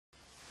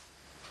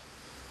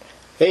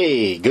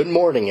Hey, good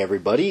morning,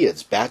 everybody.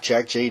 It's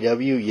BATJAC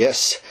J.W.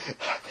 Yes,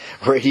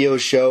 radio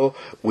show.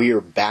 We are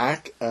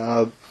back.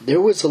 There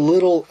was a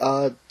little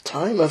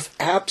time of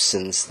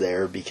absence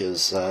there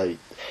because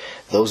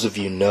those of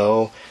you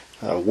know,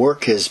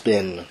 work has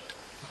been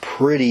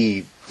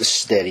pretty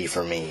steady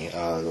for me.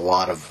 A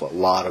lot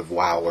of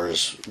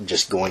hours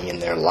just going in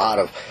there. A lot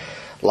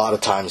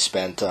of time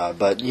spent.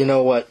 But you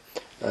know what?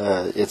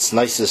 It's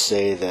nice to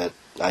say that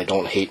I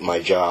don't hate my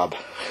job.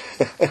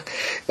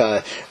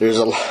 There's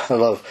a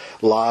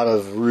lot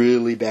of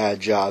really bad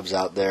jobs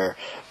out there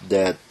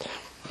that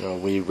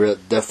we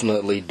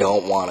definitely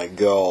don't want to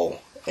go.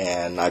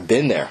 And I've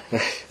been there.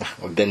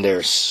 I've been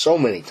there so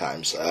many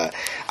times.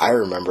 I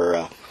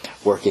remember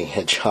working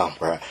a job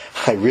where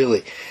I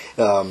really,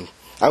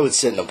 I would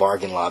sit in a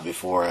parking lot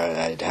before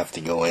I'd have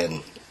to go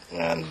in,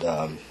 and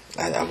I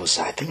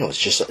think I was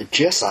just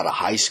out of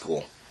high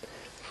school.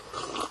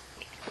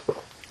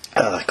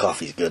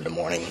 Coffee's good in the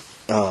morning.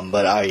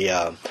 But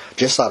I,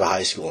 just out of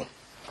high school,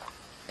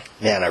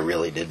 man, I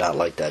really did not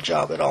like that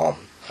job at all.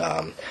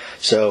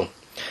 So,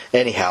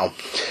 anyhow,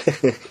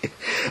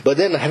 but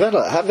then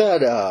I've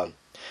had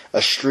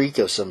a streak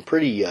of some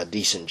pretty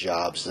decent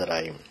jobs that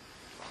I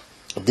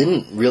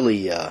didn't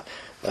really, I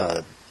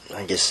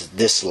guess,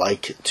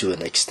 dislike to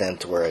an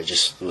extent where I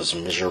just was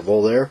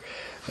miserable there.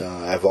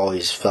 I've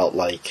always felt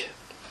like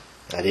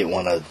I didn't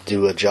want to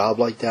do a job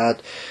like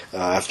that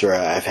after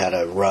I've had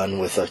a run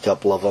with a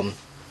couple of them.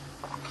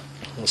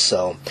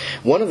 So,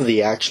 one of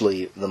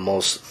the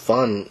most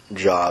fun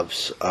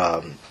jobs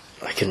I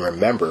can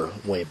remember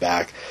way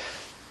back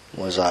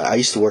was I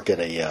used to work at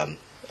a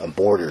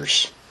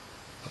Borders.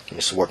 I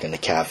used to work in a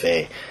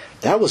cafe.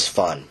 That was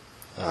fun.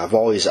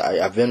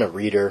 I've been a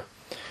reader.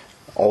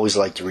 Always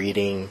liked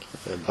reading,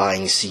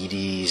 buying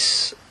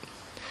CDs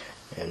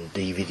and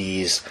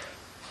DVDs.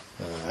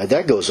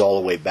 That goes all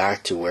the way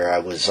back to where I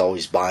was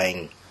always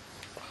buying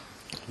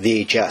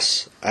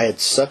VHS. I had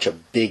such a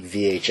big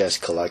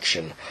VHS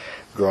collection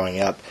growing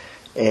up,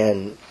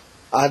 and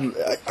I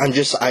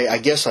guess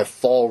I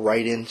fall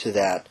right into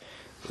that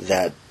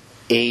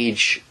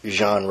age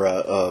genre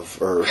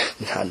of, or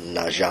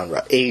not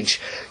genre,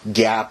 age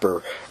gap,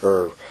 or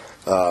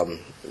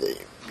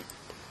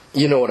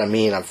you know what I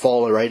mean. I'm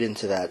falling right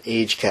into that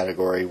age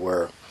category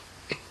where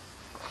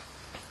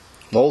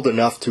I'm old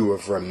enough to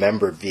have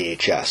remembered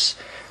VHS,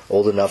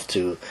 old enough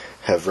to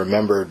have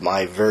remembered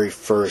my very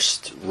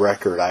first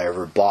record I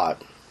ever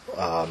bought,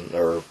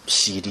 or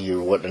CD,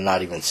 or what?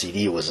 Not even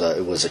CD. It was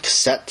a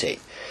cassette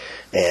tape,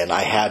 and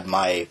I had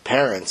my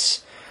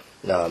parents,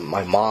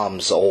 my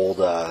mom's old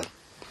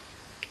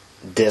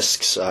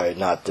discs,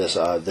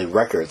 the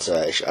records.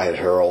 I had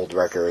her old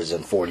records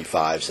and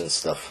 45s and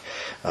stuff.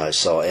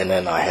 And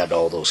then I had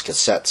all those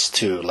cassettes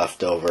too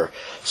left over.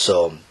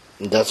 So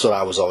that's what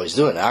I was always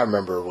doing. I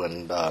remember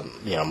when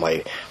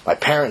my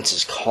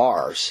parents'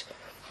 cars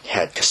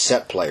had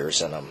cassette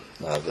players in them.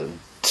 The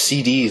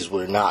CDs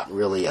were not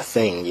really a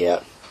thing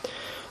yet,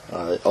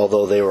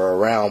 although they were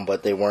around,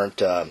 but they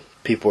weren't.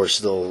 People were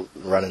still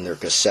running their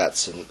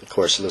cassettes, and of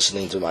course,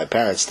 listening to my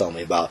parents tell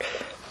me about.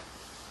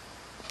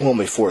 Well,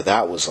 before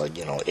that was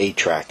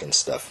 8-track and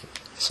stuff.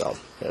 So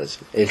it was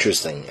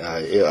interesting.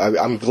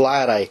 I'm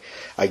glad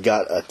I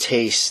got a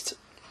taste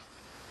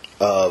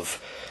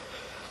of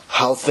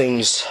how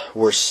things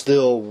were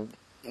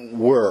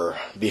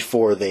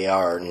before they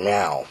are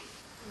now.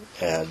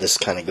 This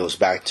kind of goes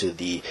back to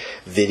the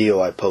video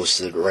I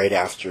posted right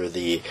after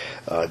the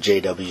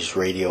JW's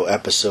radio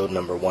episode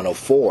number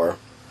 104.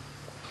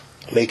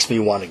 Makes me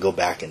want to go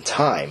back in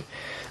time.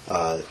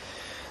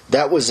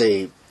 That was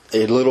a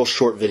little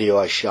short video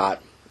I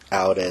shot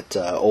out at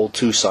Old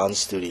Tucson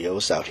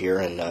Studios out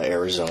here in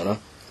Arizona,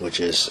 which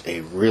is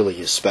a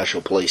really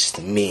special place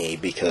to me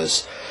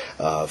because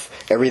of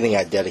everything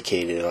I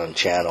dedicated on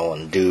channel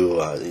and do,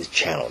 the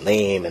channel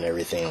name and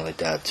everything like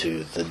that,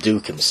 to the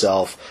Duke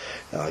himself,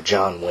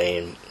 John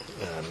Wayne,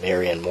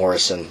 Marion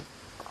Morrison.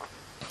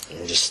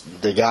 And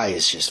just the guy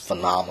is just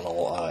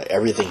phenomenal.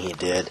 Everything he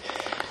did,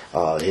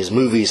 his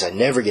movies, I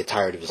never get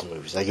tired of his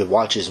movies. I could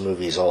watch his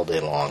movies all day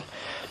long.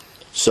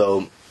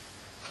 So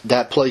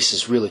that place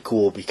is really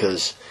cool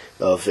because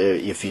of,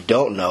 if you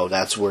don't know,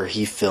 that's where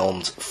he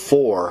filmed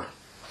 4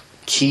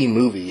 key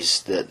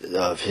movies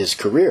of his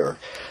career.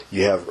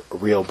 You have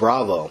Rio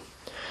Bravo,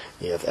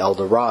 you have El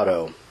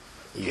Dorado,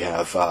 you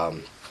have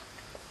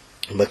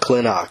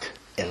McClintock,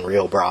 and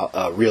Rio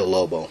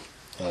Lobo.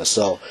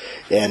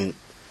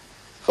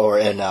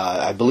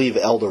 I believe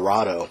El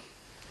Dorado.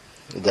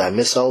 Did I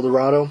miss El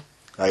Dorado?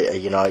 I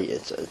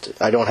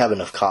don't have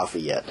enough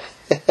coffee yet.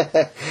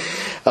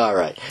 All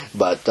right,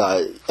 but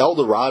El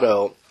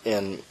Dorado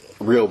and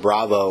Rio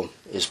Bravo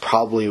is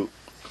probably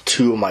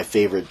 2 of my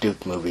favorite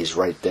Duke movies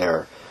right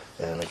there.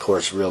 And of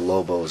course, Rio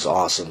Lobo is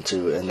awesome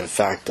too. And in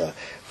fact,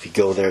 if you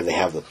go there, they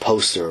have the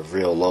poster of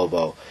Rio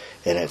Lobo,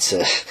 and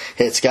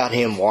it's got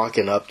him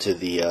walking up to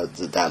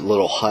that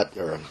little hut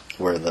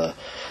where the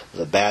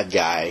bad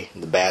guy,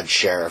 the bad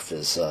sheriff,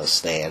 is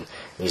staying.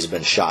 He's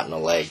been shot in the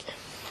leg.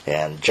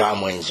 And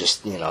John Wayne's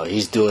just,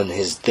 he's doing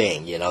his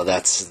thing.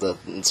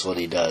 That's what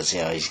he does.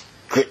 He's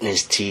gritting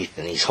his teeth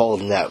and he's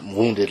holding that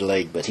wounded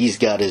leg, but he's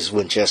got his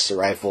Winchester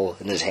rifle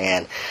in his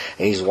hand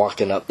and he's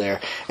walking up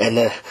there. And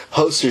the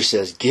poster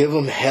says, "Give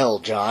him hell,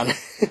 John."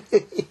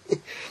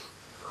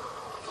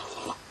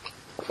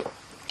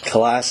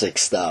 Classic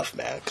stuff,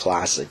 man.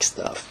 Classic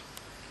stuff.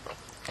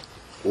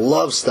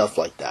 Love stuff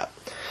like that.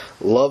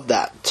 Love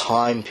that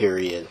time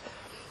period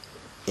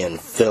in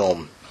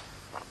film.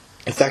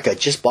 In fact, I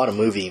just bought a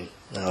movie.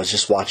 I was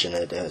just watching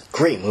it. A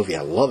great movie.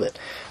 I love it.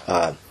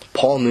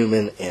 Paul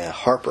Newman and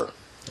Harper.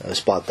 I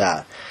just bought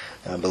that.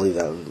 I believe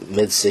that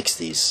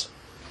mid-60s.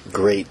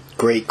 Great,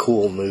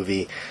 cool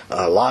movie.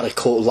 A lot of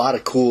cool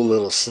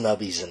little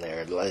snubbies in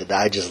there.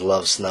 I just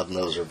love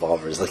snub-nose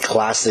revolvers. The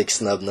classic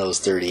snub-nose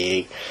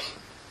 .38.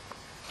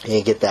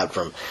 You get that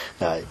from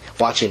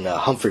watching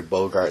Humphrey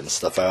Bogart and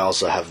stuff. I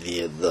also have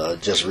the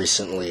just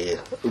recently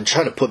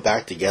trying to put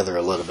back together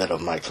a little bit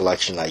of my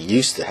collection I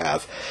used to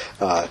have.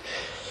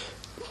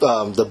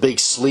 The Big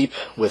Sleep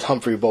with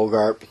Humphrey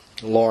Bogart,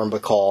 Lauren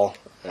Bacall.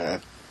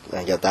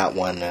 I got that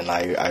one, and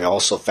I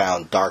also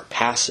found Dark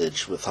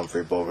Passage with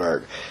Humphrey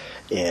Bogart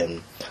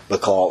and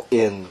Bacall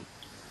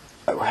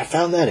I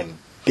found that in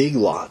Big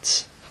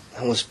Lots.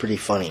 That was pretty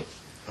funny.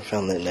 I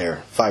found it in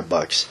there,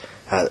 $5.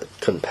 I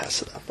couldn't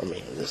pass it up. I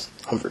mean, this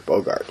Humphrey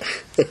Bogart.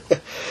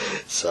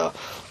 So,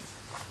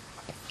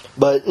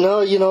 but no,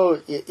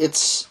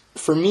 it's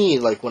for me,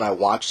 like when I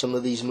watch some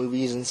of these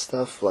movies and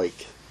stuff,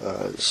 like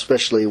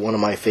especially one of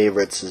my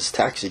favorites is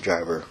Taxi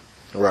Driver.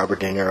 Robert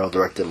De Niro,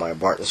 directed by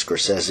Martin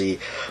Scorsese.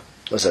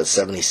 Was that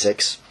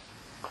 76?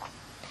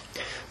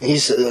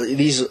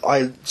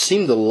 I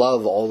seem to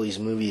love all these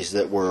movies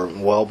that were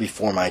well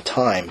before my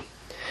time,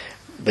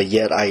 but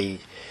yet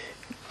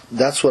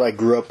that's what I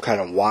grew up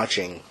kind of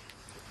watching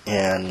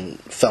and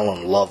fell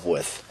in love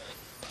with.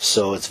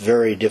 So it's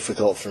very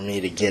difficult for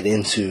me to get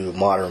into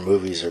modern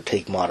movies or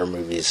take modern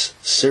movies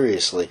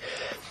seriously.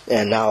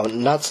 And now,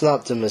 that's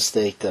not the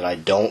mistake that I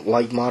don't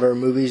like modern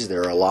movies.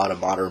 There are a lot of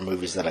modern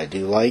movies that I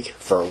do like.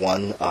 For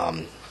one,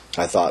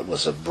 I thought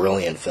was a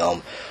brilliant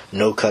film,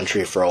 No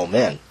Country for Old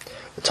Men,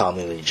 with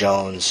Tommy Lee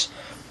Jones,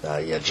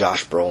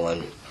 Josh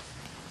Brolin.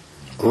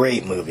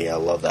 Great movie. I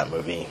love that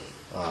movie.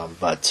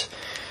 But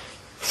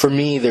for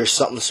me, there's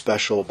something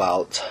special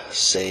about,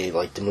 say,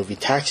 like the movie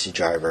Taxi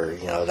Driver,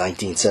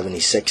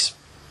 1976.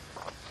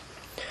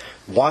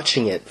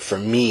 Watching it, for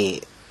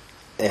me,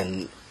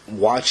 and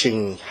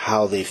watching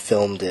how they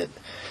filmed it,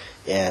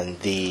 and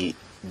the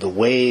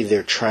way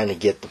they're trying to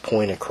get the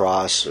point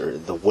across, or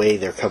the way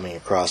they're coming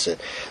across it,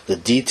 the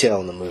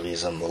detail in the movie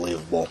is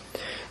unbelievable.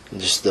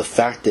 Just the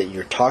fact that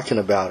you're talking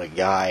about a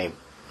guy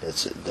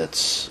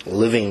that's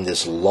living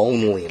this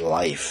lonely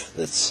life,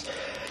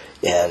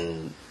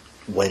 and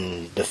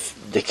when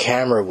the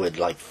camera would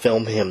like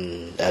film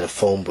him at a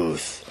phone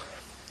booth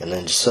and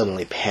then just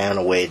suddenly pan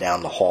away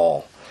down the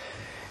hall,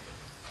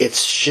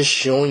 it's just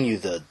showing you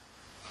the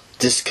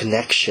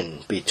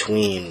disconnection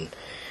between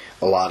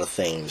a lot of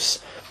things.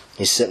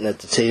 He's sitting at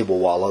the table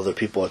while other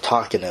people are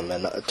talking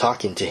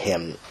to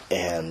him,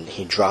 and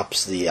he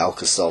drops the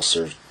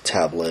Alka-Seltzer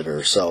tablet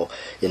or so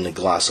in the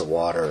glass of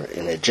water,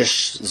 and it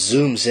just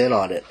zooms in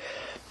on it,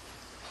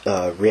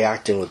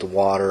 reacting with the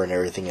water and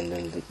everything,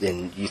 and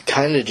then you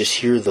kind of just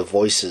hear the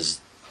voices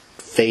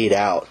fade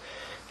out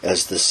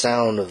as the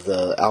sound of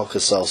the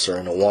Alka-Seltzer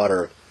and the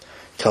water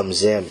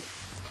comes in.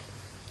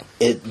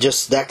 It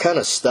just, that kind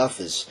of stuff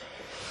is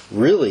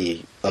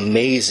really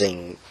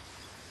amazing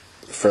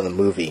for the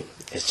movie.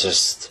 It's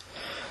just,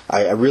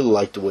 I really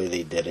like the way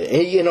they did it.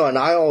 And, and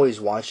I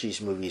always watch these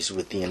movies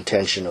with the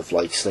intention of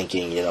like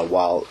thinking,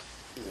 while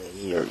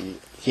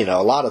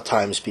a lot of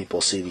times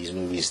people see these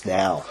movies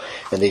now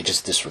and they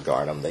just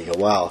disregard them. They go,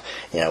 well,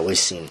 we've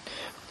seen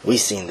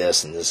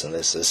this and this and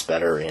this is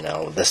better,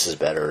 this is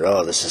better.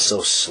 Oh, this is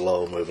so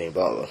slow moving,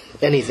 blah, blah.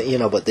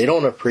 Anything, but they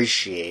don't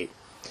appreciate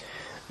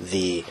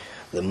the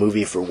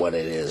movie for what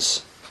it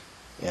is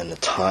and the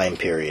time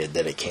period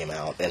that it came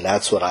out. And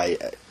that's what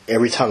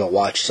every time I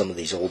watch some of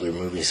these older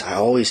movies,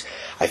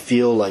 I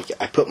feel like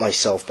I put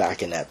myself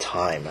back in that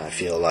time. I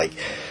feel like,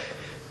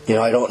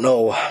 I don't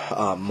know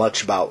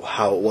much about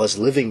how it was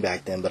living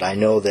back then, but I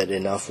know that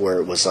enough where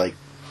it was like,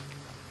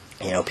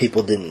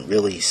 people didn't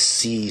really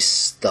see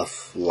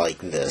stuff like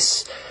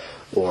this,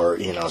 or,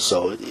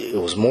 so it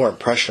was more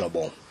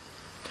impressionable.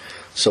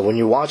 So when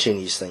you're watching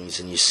these things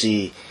and you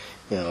see,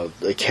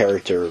 a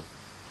character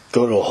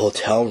go to a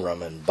hotel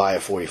room and buy a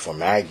 .44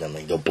 Magnum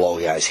and go blow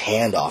a guy's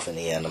hand off in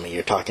the end. I mean,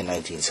 you're talking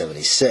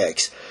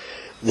 1976.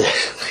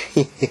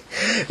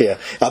 Yeah,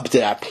 up to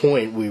that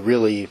point,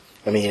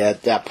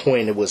 at that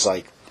point, it was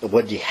like,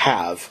 what do you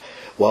have?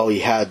 Well, you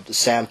had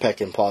Sam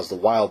Peckinpah's The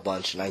Wild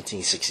Bunch in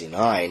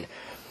 1969.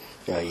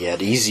 You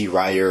had Easy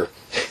Rider.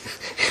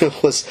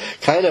 It was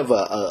kind of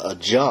a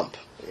jump.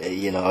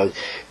 The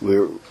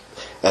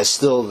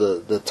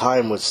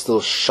time was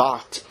still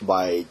shocked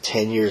by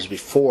 10 years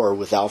before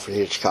with Alfred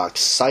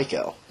Hitchcock's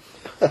Psycho.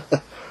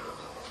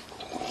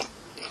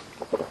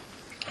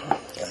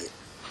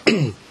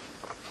 It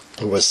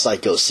was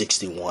Psycho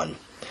 61.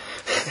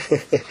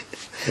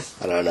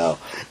 I don't know.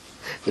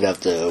 We'd have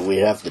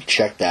to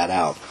check that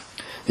out.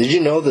 Did you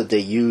know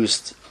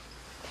that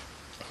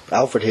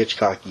Alfred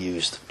Hitchcock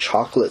used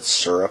chocolate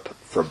syrup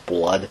for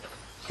blood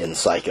in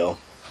Psycho?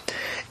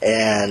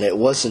 And it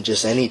wasn't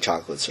just any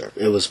chocolate syrup.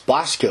 It was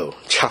Bosco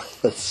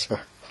chocolate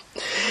syrup.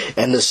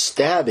 And the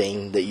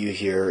stabbing that you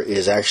hear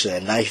is actually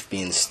a knife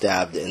being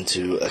stabbed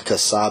into a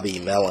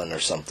kasabi melon or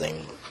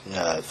something.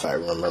 If I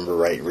remember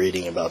right,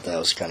 reading about that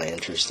was kind of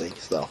interesting.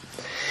 So,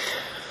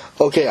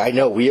 okay, I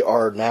know we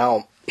are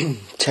now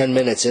 10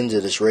 minutes into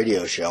this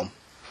radio show.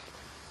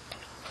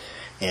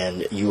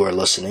 And you are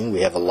listening.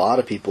 We have a lot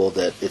of people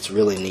that it's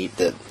really neat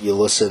that you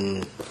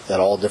listen at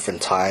all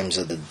different times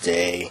of the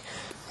day.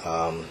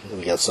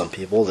 We got some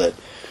people that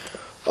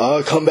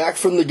come back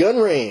from the gun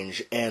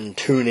range and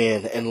tune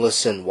in and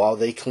listen while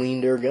they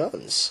clean their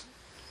guns.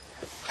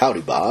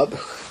 Howdy, Bob.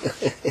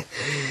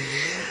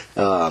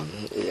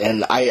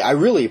 And I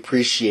really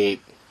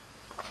appreciate,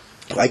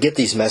 I get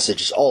these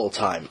messages all the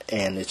time,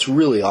 and it's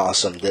really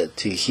awesome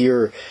to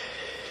hear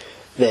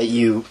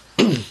that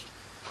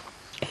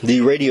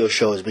the radio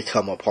show has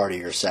become a part of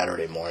your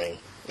Saturday morning.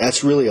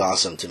 That's really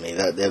awesome to me.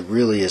 That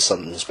really is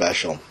something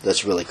special.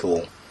 That's really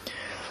cool.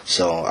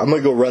 So I'm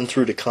going to go run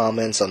through the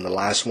comments on the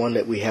last one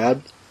that we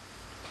had.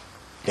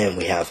 And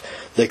we have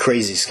the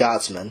Crazy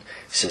Scotsman.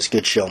 He says,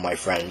 good show, my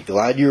friend.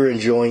 Glad you're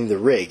enjoying the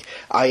rig.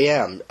 I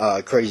am,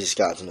 Crazy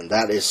Scotsman.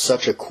 That is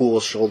such a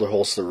cool shoulder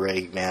holster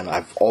rig, man.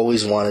 I've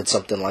always wanted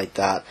something like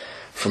that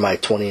for my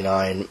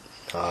 29.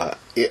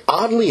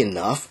 Oddly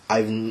enough,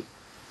 I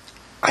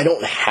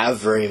don't have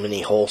very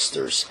many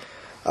holsters.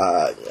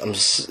 I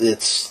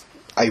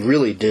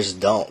really just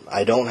don't.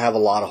 I don't have a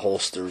lot of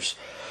holsters.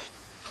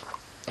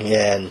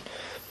 And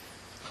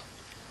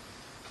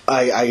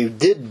I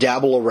did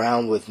dabble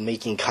around with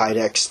making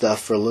Kydex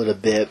stuff for a little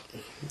bit.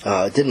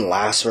 It didn't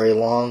last very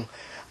long.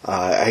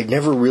 I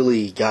never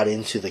really got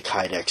into the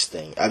Kydex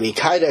thing. I mean,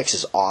 Kydex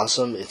is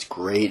awesome. It's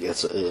great.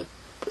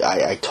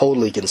 I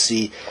totally can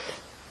see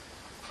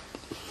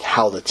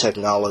how the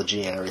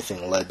technology and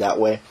everything led that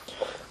way.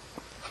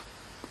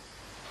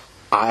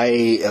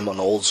 I am an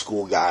old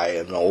school guy.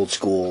 I'm an old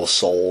school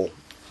soul.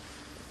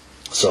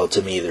 So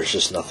to me, there's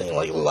just nothing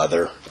like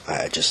leather.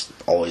 I'm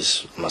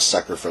a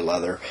sucker for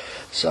leather.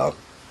 So,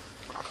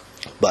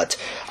 but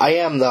I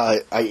am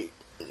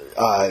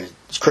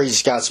Crazy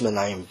Scotsman.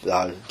 I'm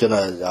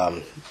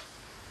gonna.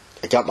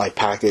 I got my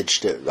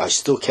package. I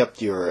still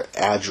kept your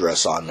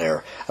address on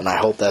there, and I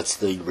hope that's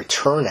the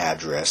return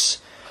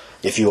address.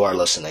 If you are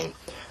listening,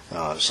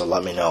 so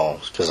let me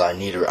know because I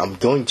need.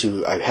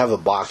 I have a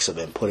box I've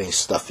been putting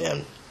stuff in.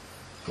 I'm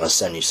gonna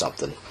send you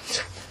something.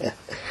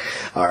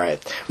 All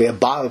right. We have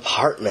Bob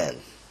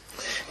Hartman.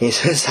 He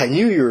says, I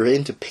knew you were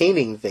into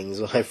painting things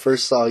when I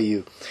first saw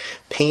you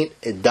paint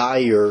and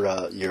dye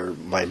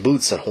my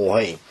boots in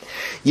Hawaii.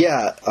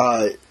 Yeah,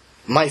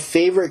 my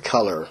favorite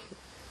color,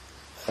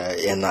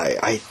 and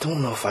I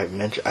don't know if I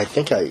mentioned,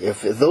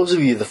 if those of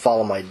you that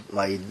follow my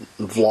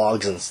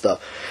vlogs and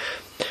stuff,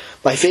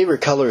 my favorite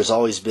color has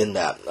always been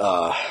that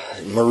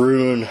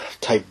maroon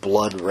type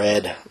blood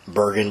red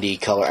burgundy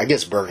color. I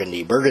guess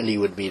burgundy. Burgundy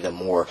would be the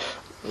more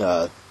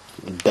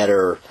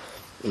better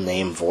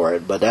name for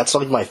it, but that's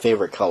like my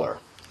favorite color.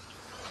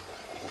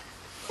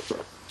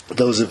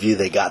 Those of you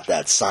that got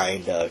that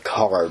signed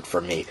card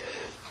from me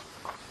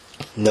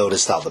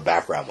noticed how the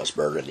background was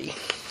burgundy.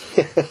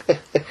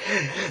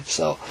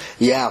 So,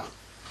 yeah.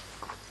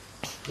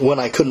 When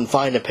I couldn't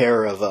find a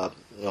pair of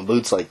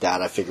boots like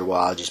that, I figured,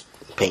 well, I'll just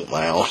paint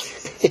my own.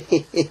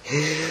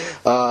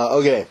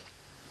 Okay.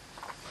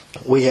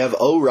 We have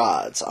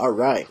O-Rods. All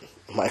right.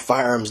 My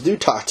firearms do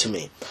talk to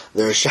me.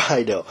 They're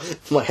shy, though.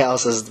 My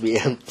house has to be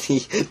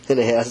empty, and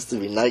it has to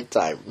be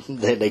nighttime.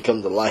 Then they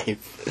come to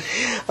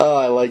life. Oh,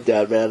 I like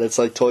that, man. It's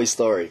like Toy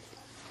Story.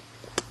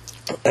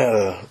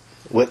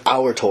 With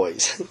our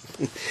toys.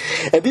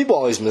 And people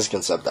always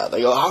misconcept that.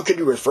 They go, how could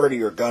you refer to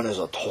your gun as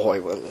a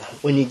toy?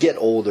 When you get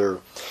older,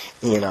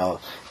 you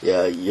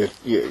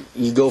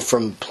go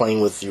from playing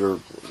with your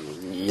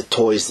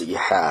toys that you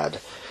had,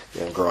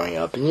 growing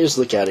up, and you just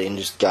look at it and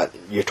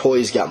your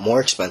toys got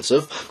more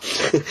expensive,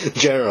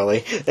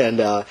 generally, and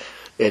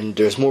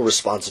there's more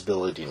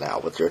responsibility now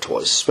with your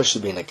toys,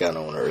 especially being a gun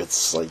owner.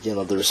 It's like,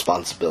 the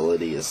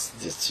responsibility is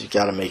you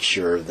got to make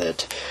sure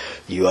that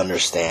you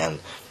understand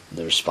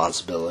the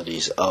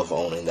responsibilities of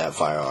owning that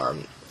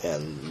firearm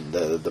and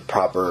the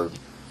proper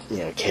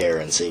care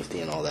and safety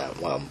and all that.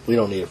 Well, we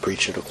don't need a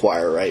preacher to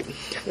choir, right?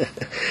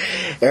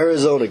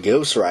 Arizona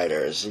Ghost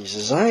Riders. He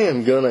says, I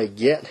am gonna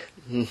get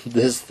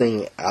this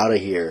thing out of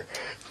here.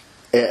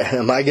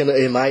 Am I gonna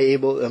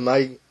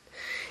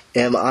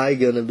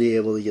be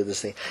able to get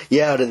this thing?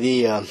 Yeah,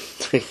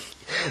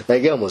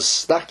 that gun was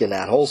stuck in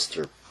that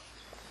holster.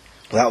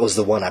 That was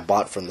the one I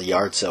bought from the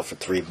yard sale for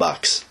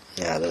 $3.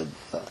 Yeah,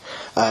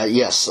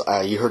 yes,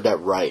 you heard that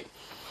right.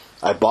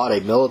 I bought a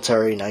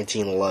military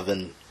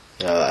 1911.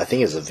 I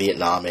think it's a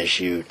Vietnam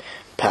issue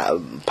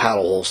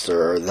paddle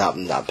holster, or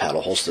not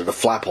paddle holster, the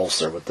flap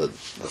holster with the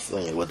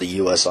thing with the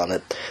U.S. on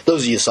it.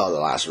 Those of you who saw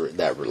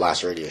that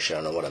last radio show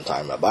know what I'm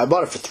talking about. But I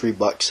bought it for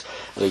 $3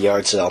 at a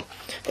yard sale,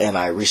 and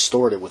I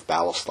restored it with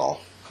ballastol.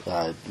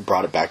 I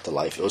brought it back to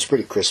life. It was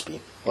pretty crispy,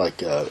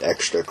 like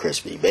extra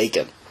crispy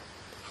bacon.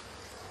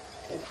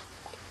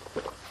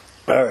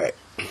 All right,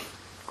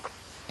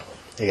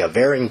 you got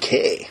Varying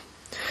K.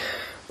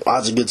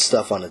 Lots of good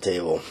stuff on the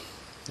table.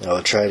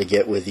 I'll try to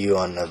get with you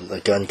on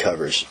the gun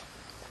covers.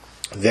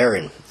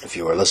 Varin, if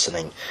you are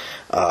listening.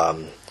 I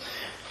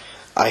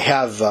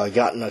have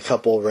gotten a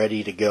couple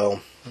ready to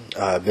go.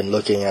 I've been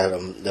looking at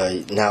them.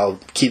 Now,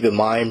 keep in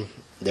mind,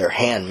 they're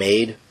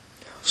handmade,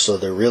 so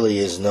there really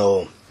is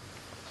no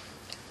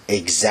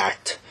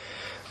exact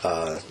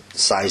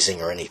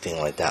sizing or anything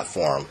like that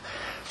for them.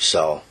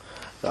 So,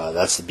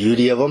 that's the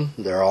beauty of them.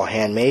 They're all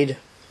handmade,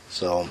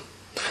 so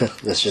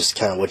that's just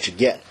kind of what you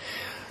get.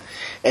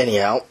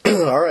 Anyhow,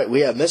 alright, we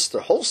have Mr.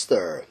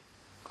 Holster.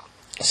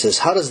 It says,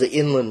 how does the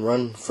Inland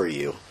run for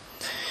you?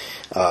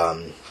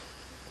 Have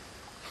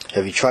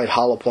you tried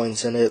hollow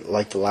points in it?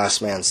 Like The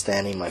Last Man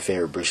Standing, my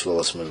favorite Bruce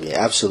Willis movie.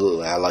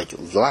 Absolutely, I like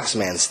The Last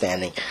Man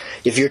Standing.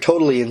 If you're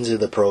totally into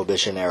the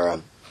Prohibition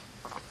era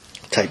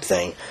type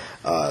thing,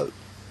 the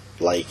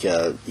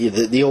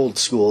old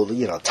school,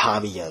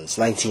 Tommy guns,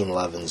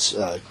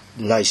 1911s,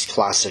 nice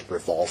classic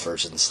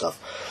revolvers and stuff.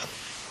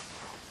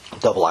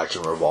 Double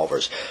action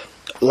revolvers.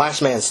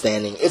 Last Man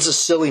Standing, it's a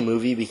silly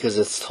movie because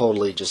it's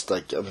totally just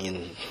like,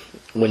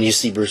 when you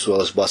see Bruce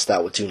Willis bust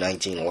out with two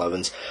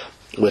 1911s,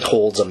 it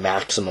holds a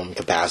maximum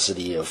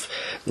capacity of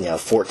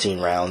 14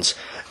 rounds,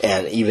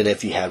 and even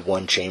if you had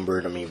one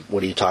chambered,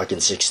 what are you talking,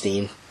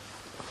 16?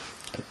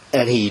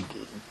 And he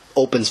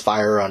opens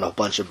fire on a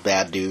bunch of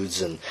bad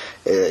dudes and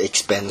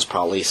expends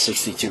probably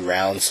 62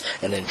 rounds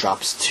and then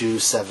drops two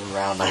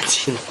 7-round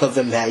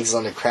 1911 mags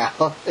on the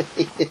crowd.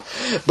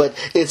 But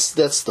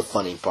that's the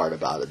funny part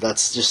about it.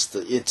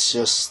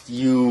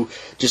 You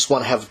just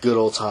want to have a good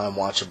old time,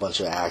 watch a bunch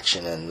of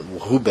action,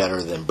 and who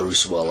better than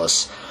Bruce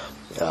Willis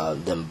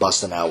than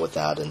busting out with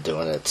that and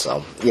doing it.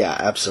 So yeah,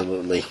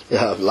 absolutely.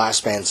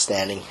 Last Man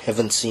Standing,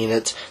 haven't seen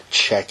it,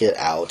 check it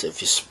out,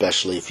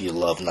 especially if you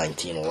love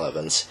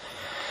 1911s.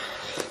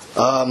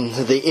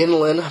 The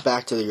Inland,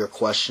 back to your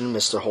question,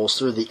 Mr.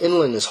 Holster, the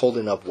Inland is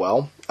holding up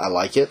well. I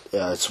like it.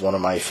 It's one of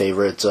my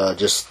favorites.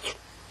 Just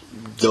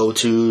go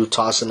to,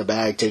 toss in the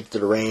bag, take to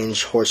the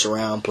range, horse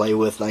around, play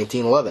with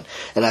 1911.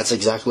 And that's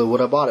exactly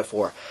what I bought it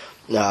for.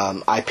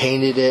 I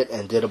painted it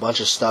and did a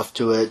bunch of stuff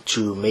to it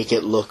to make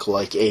it look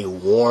like a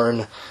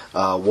worn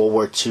World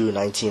War II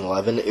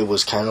 1911. It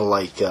was kind of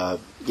like,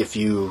 if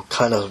you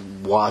kind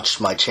of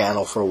watched my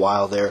channel for a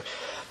while there,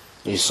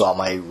 you saw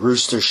my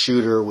Rooster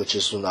Shooter, which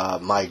is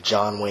my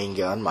John Wayne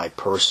gun, my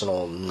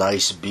personal,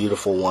 nice,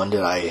 beautiful one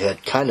that I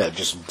had kind of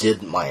just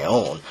did my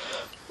own.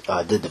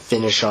 Did the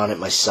finish on it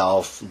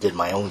myself, did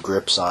my own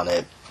grips on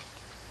it.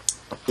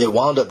 It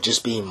wound up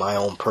just being my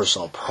own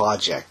personal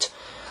project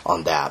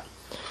on that.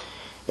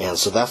 And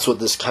so that's what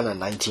this kind of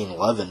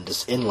 1911,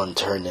 this Inland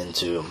turned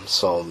into.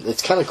 So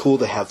it's kind of cool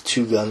to have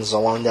two guns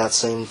along that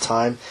same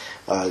time.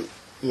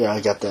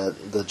 I got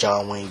the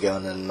John Wayne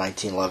gun in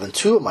 1911.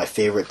 Two of my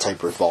favorite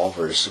type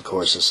revolvers, of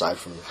course, aside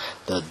from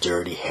the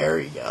Dirty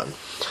Harry gun.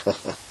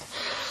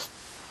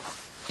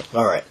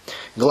 Alright,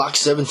 Glock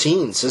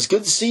 17 says,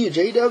 good to see you,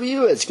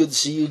 J.W. It's good to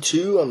see you,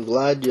 too. I'm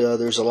glad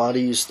there's a lot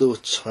of you still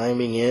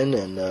chiming in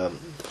and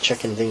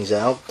checking things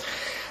out.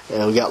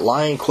 And we got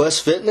Lion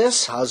Quest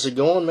Fitness. How's it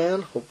going,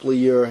 man? Hopefully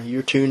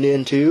you're tuned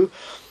in, too.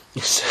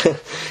 He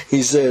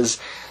says,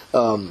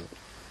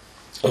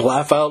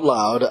 laugh out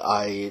loud.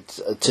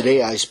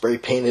 Today I spray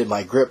painted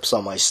my grips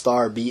on my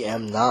Star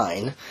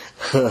BM9,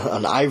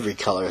 an ivory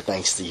color,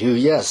 thanks to you.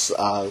 Yes,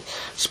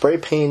 spray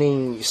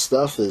painting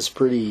stuff is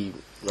pretty.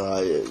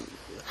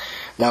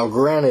 Now,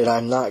 granted,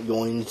 I'm not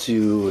going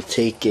to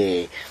take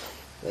a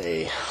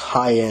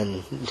high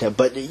end,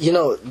 but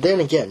then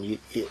again, you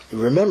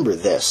remember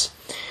this.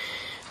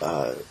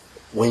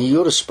 When you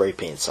go to spray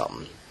paint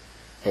something,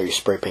 or you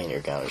spray paint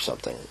your gun or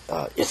something,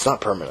 it's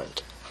not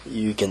permanent.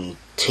 You can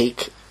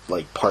take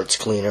like parts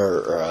cleaner,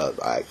 or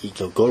you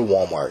can go to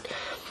Walmart,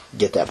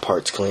 get that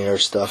parts cleaner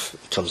stuff.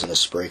 It comes in a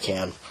spray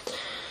can.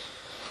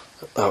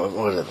 What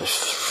are they,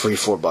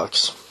 $3-4,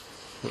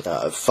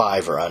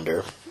 $5 or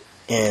under,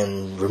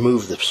 and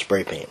remove the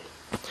spray paint.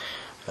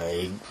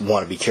 You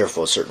want to be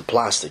careful of certain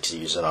plastics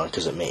you use it on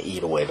because it may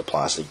eat away the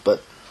plastic, but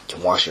you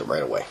can wash it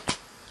right away.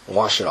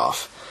 Wash it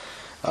off.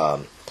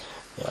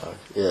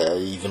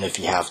 Even if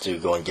you have to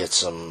go and get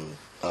some,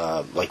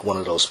 like one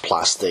of those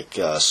plastic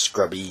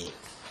scrubby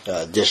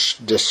dish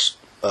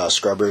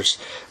scrubbers,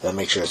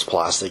 make sure it's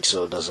plastic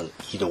so it doesn't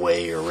eat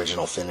away your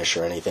original finish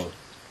or anything.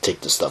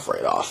 Take the stuff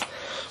right off.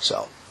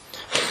 So,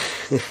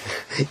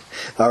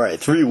 alright,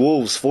 3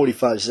 Wolves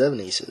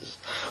 4570 says,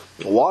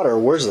 water,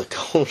 where's the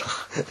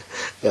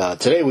cola?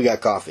 Today we got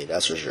coffee,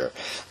 that's for sure.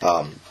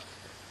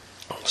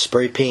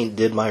 Spray paint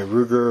did my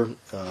Ruger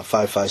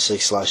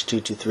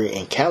 5.56/223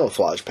 and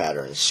camouflage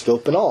patterns,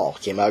 scope and all.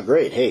 Came out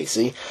great. Hey,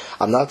 see,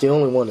 I'm not the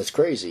only one that's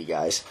crazy,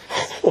 guys.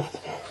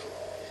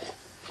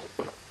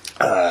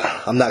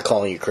 I'm not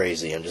calling you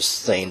crazy. I'm just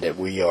saying that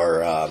we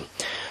are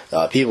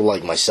people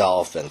like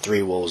myself and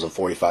Three Wolves and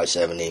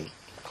 4570,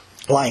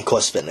 Lion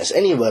Quest Fitness,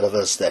 any one of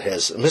us that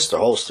has Mr.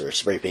 Holster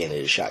spray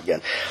painted his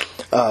shotgun.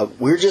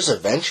 We're just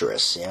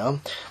adventurous, you know.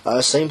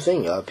 Same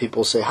thing.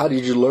 People say, how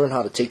did you learn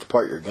how to take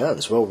apart your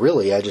guns? Well,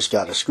 really, I just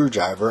got a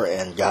screwdriver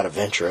and got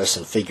adventurous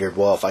and figured,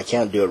 well, if I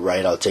can't do it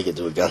right, I'll take it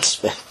to a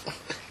gunsmith.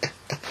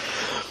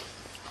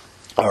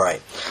 All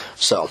right,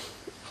 so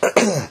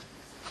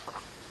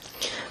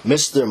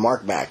Mr.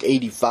 Mark Mac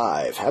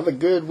 85. Have a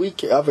good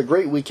week. Have a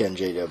great weekend,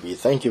 JW.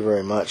 Thank you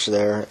very much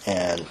there.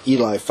 And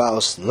Eli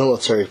Faust,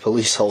 military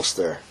police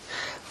holster.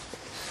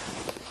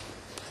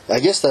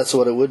 I guess that's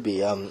what it would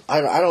be. I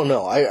don't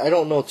know. I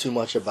don't know too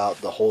much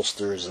about the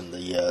holsters and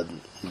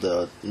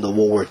the World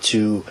War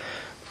II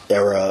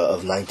era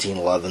of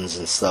 1911s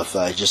and stuff.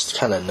 I just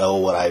kind of know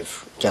what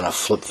I've kind of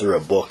flipped through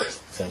a book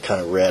and kind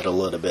of read a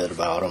little bit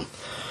about them.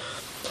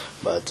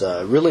 But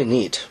really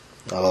neat.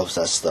 I love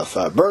that stuff.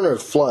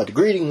 Bernard Flood,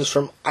 greetings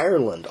from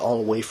Ireland, all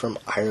the way from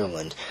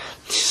Ireland.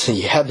 So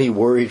you had me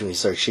worried when you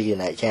start shaking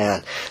that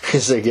can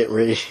as they're getting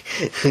ready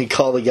to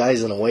call the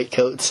guys in the white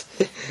coats.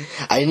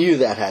 I knew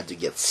that had to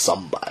get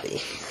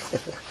somebody.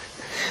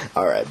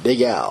 All right,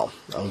 Big Al.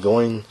 I'm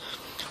going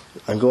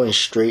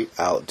straight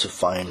out to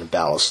find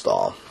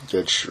Ballistol.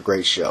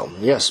 Great show.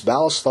 Yes,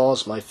 Ballistol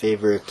is my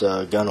favorite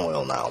gun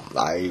oil now.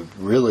 I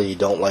really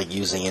don't like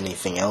using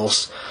anything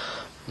else.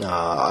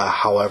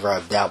 However,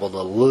 I've dabbled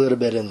a little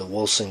bit in the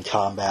Wilson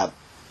Combat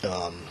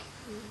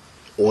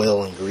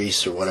oil and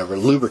grease or whatever,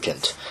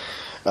 lubricant.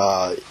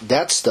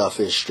 That stuff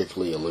is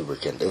strictly a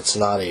lubricant. It's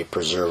not a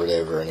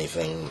preservative or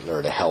anything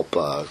or to help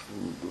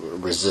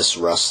resist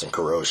rust and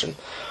corrosion.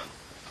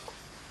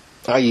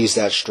 I use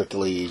that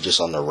strictly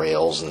just on the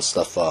rails and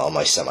stuff on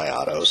my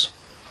semi-autos.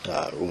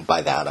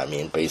 By that I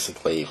mean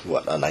basically,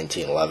 a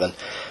 1911.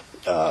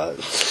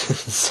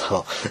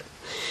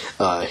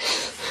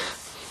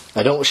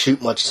 I don't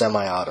shoot much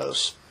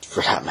semi-autos,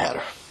 for that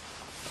matter.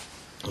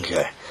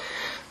 Okay.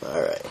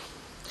 Alright.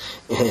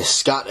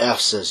 Scott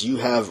F. says, you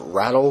have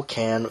rattle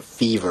can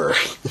fever.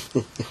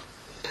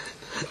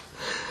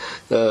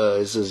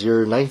 It says,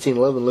 your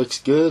 1911 looks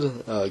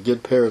good.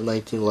 Good pair of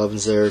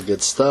 1911s there.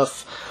 Good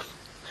stuff.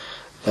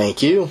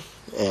 Thank you.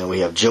 And we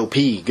have Joe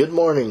P. Good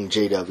morning,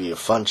 JW.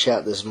 Fun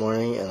chat this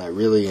morning, and I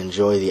really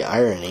enjoy the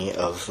irony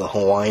of the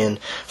Hawaiian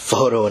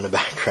photo in the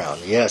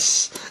background.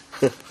 Yes.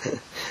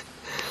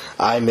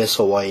 I miss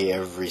Hawaii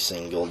every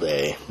single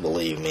day,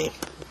 believe me.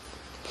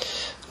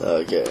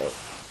 Okay.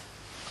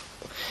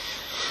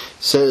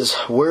 Says,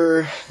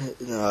 we're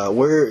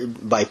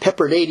by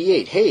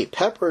Peppered88. Hey,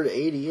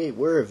 Peppered88,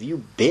 where have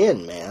you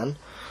been, man?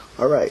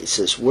 Alright,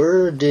 says,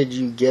 where did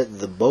you get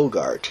the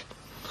Bogart?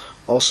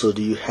 Also,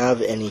 do you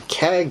have any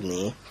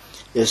Cagney?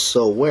 If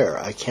so, where?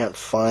 I can't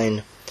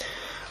find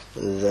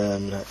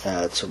them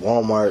at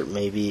Walmart,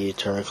 maybe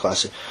Turner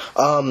Classic.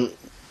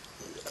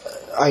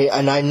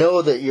 I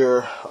know that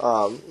you're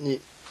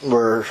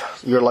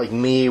like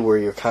me, where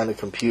you're kind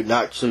of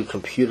not too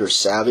computer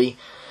savvy.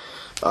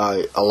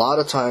 A lot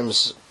of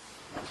times,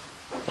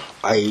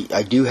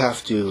 I do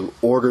have to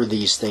order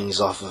these things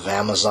off of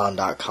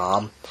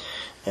Amazon.com,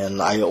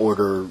 and I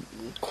order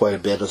quite a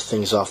bit of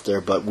things off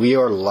there. But we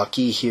are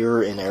lucky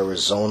here in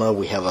Arizona.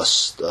 We have a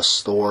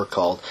store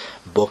called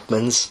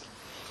Bookman's,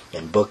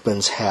 and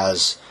Bookman's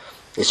has.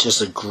 It's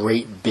just a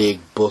great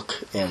big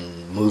book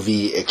and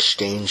movie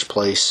exchange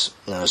place,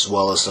 as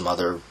well as some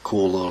other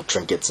cool little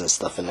trinkets and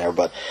stuff in there.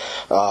 But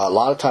a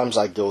lot of times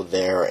I go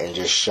there and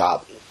just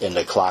shop in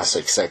the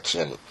classic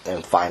section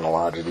and find a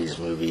lot of these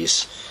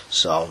movies.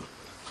 So,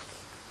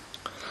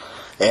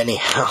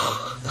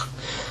 anyhow,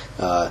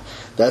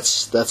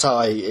 that's how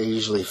I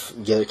usually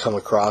come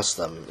across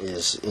them,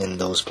 is in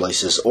those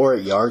places or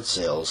at yard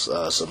sales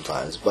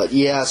sometimes. But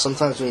yeah,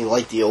 sometimes when you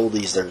like the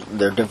oldies,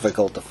 they're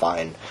difficult to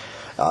find.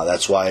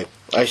 That's why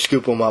I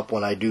scoop them up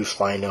when I do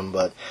find them,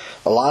 but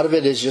a lot of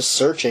it is just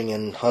searching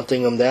and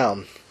hunting them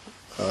down.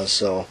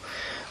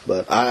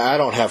 But I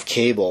don't have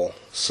cable,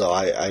 so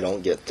I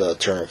don't get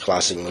Turner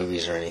Classic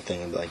Movies or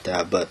anything like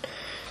that. But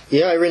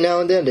yeah, every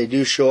now and then they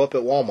do show up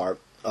at Walmart.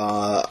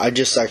 I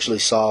just actually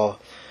saw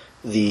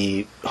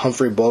the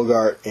Humphrey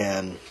Bogart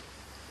and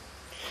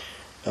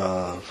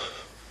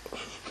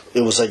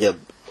it was like a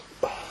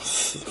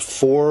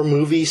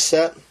 4-movie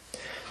set.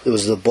 It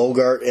was the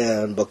Bogart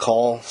and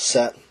Bacall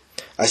set.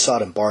 I saw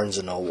it in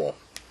Barnes & Noble.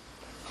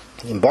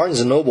 And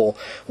Barnes & Noble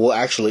will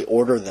actually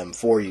order them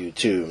for you,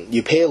 too.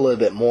 You pay a little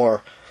bit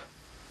more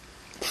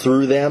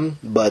through them,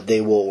 but they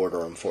will order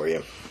them for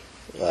you.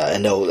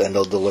 And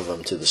they'll deliver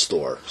them to the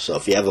store. So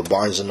if you have a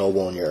Barnes &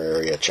 Noble in your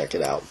area, check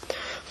it out.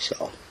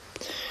 So,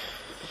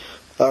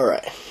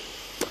 alright.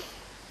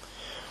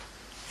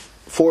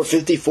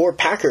 454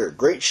 Packer,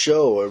 great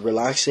show, a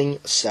relaxing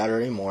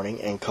Saturday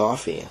morning and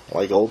coffee,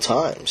 like old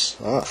times.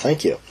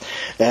 Thank you.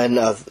 And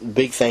a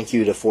big thank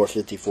you to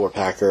 454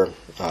 Packer.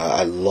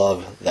 I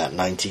love that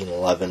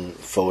 1911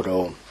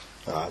 photo,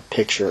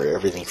 picture,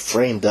 everything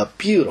framed up,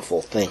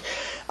 beautiful thing.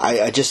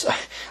 I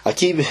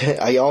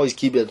always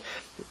keep it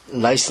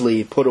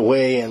nicely put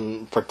away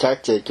and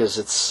protected because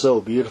it's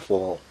so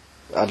beautiful.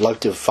 I'd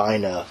like to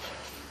find a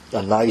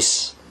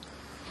nice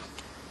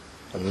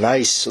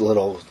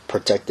little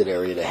protected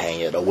area to hang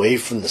it away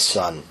from the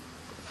sun.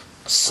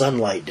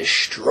 Sunlight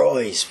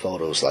destroys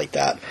photos like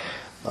that,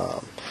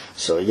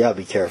 so you gotta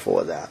be careful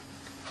with that.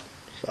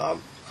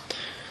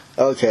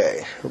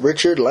 Okay,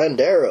 Richard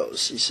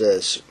Landeros, he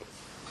says,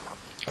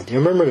 do you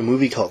remember the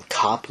movie called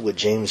Cop with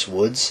James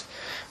Woods?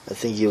 I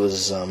think it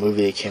was a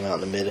movie that came out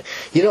in the mid.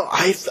 You know,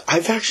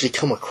 I've actually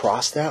come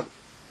across that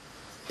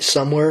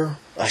somewhere.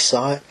 I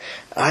saw it.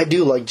 I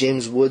do like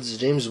James Woods.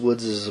 James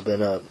Woods has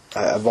been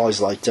I've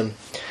always liked him.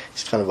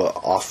 He's kind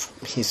of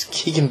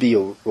he can be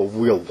a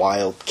real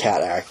wild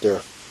cat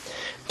actor,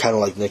 kind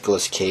of like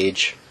Nicolas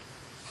Cage.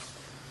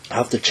 I'll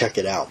have to check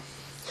it out.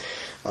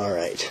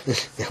 Alright.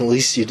 At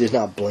least you did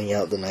not bling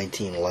out the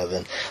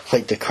 1911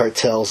 like the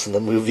cartels in the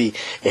movie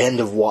End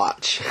of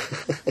Watch.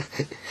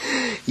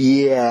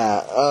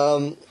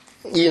 Yeah,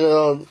 you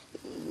know,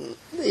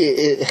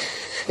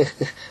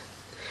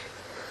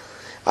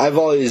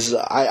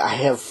 I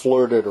have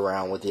flirted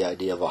around with the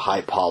idea of a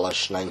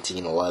high-polished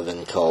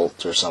 1911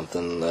 cult or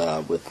something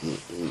with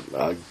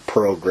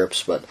pearl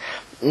grips, but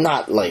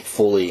not like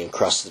fully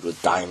encrusted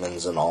with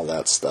diamonds and all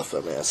that stuff. I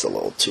mean, that's a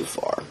little too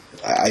far.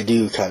 I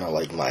do kind of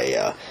like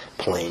my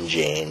plain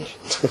Jane.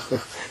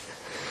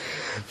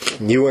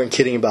 You weren't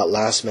kidding about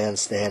Last Man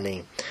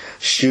Standing.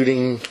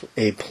 Shooting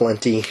a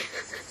plenty.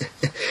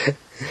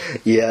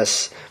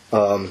 Yes.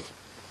 Last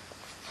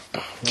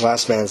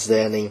Man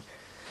Standing.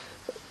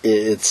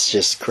 It's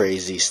just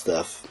crazy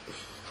stuff.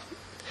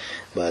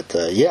 But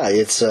yeah,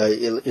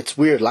 it's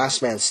weird.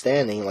 Last Man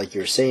Standing, like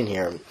you're saying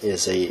here,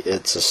 it's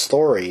a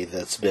story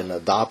that's been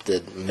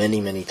adopted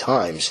many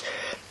times,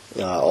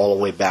 all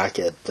the way back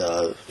at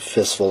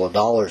Fistful of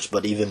Dollars.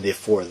 But even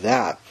before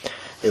that,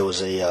 it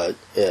was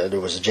there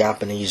was a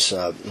Japanese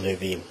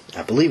movie.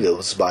 I believe it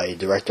was by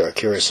director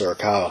Akira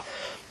Kurosawa.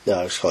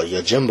 It's called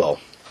Yojimbo.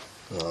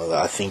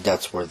 I think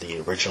that's where the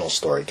original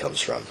story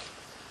comes from.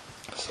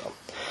 So,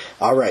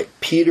 all right,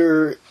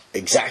 Peter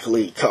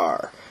exactly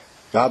Carr.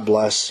 God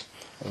bless.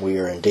 We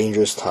are in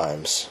dangerous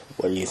times.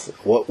 What do you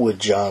what would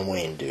John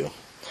Wayne do?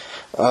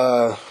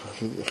 I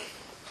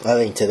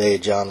think today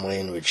John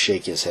Wayne would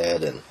shake his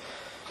head, and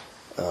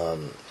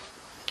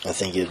I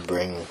think it'd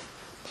bring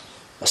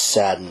a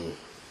saddened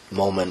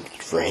moment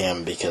for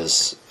him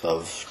because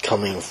of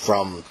coming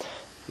from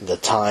the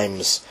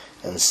times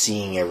and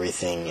seeing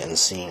everything and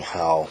seeing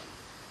how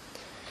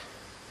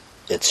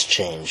it's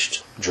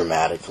changed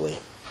dramatically.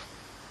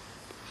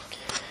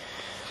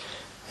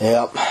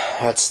 Yep,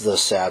 that's the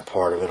sad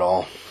part of it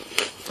all.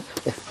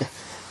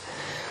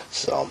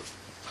 So,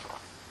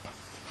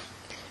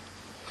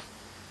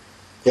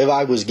 if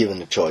I was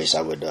given a choice,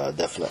 I would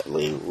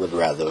definitely would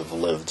rather have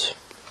lived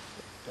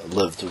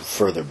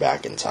further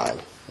back in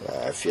time.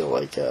 I feel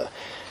like I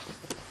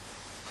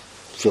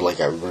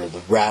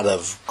would rather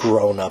have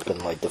grown up in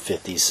like the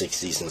 50s,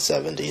 60s, and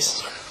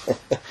 70s.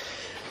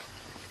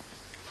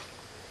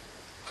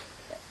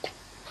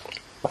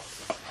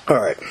 All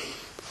right.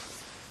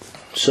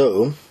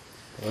 So,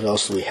 what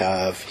else do we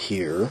have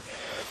here?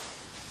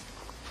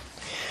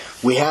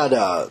 We had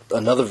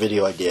another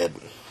video I did.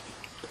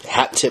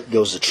 Hat tip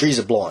goes, the trees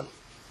are blowing.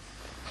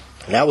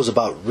 And that was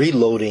about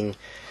reloading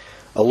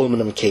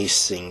aluminum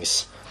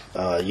casings,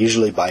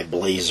 usually by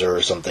Blazer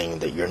or something,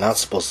 that you're not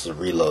supposed to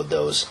reload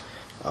those.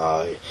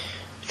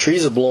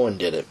 Trees are blowing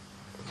did it.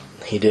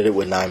 He did it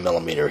with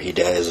 9mm. He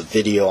has a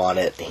video on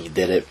it. He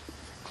did it,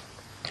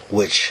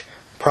 which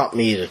prompted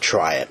me to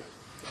try it.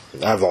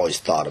 I've always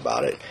thought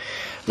about it.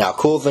 Now,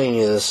 cool thing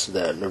is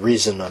that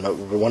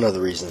one of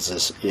the reasons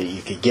is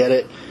you could get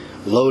it,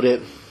 load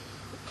it,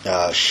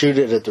 shoot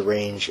it at the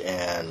range,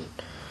 and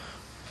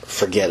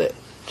forget it.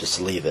 Just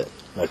leave it.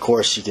 And of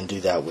course, you can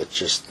do that with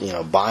just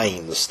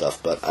buying the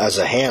stuff. But as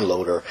a hand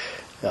loader,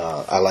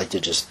 I like to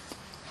just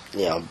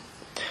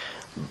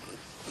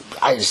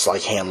I just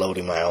like hand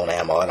loading my own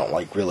ammo. I don't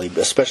like really,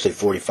 especially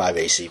 45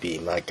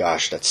 ACP. My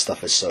gosh, that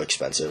stuff is so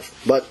expensive.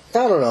 But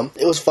I don't know.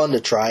 It was fun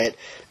to try it.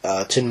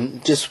 To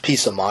just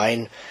peace of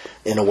mind,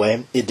 in a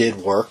way. It did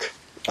work.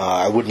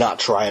 I would not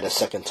try it a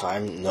second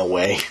time. No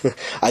way.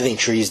 I think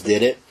Trees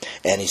did it,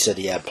 and he said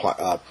he had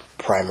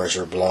primers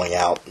were blowing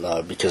out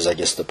because I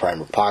guess the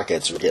primer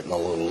pockets were getting a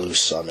little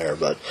loose on there.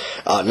 But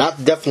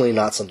definitely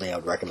not something I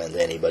would recommend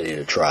to anybody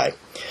to try,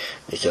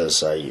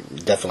 because you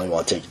definitely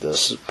want to take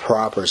the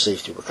proper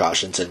safety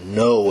precautions and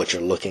know what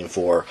you're looking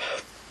for.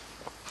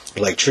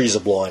 Like Trees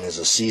of Blowing is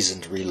a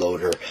seasoned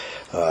reloader,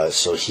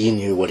 so he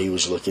knew what he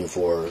was looking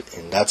for,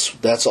 and that's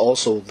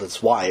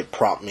why it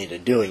prompted me to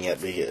doing it,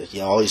 because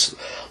you always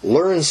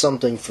learn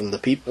something from the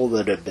people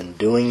that have been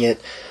doing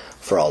it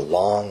for a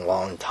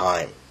long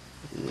time.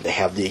 They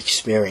have the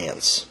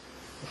experience.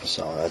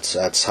 So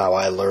that's how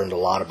I learned a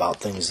lot about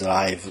things that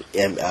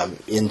I'm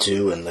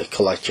into and the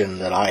collection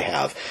that I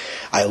have.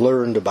 I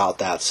learned about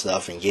that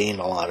stuff and gained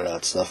a lot of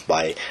that stuff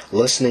by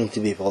listening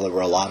to people that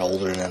were a lot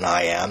older than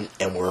I am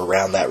and were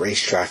around that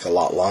racetrack a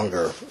lot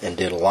longer and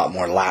did a lot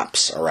more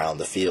laps around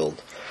the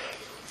field.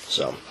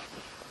 So,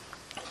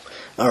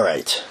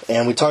 Alright,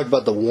 and we talked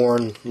about the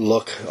worn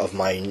look of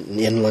my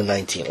Inland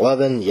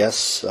 1911.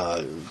 Yes,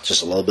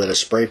 just a little bit of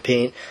spray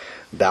paint,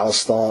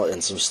 Ballistol,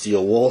 and some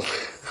steel wool.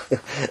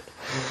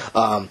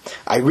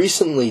 I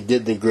recently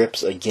did the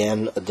grips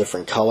again, a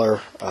different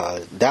color.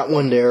 That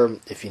one there,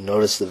 if you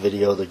notice the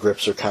video, the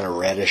grips are kind of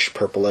reddish,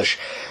 purplish.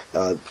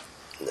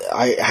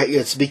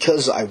 It's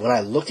because when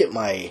I look at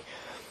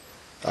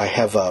I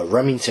have a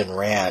Remington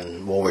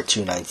Rand World War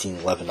II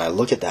 1911. I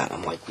look at that,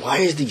 I'm like, why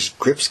is these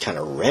grips kind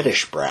of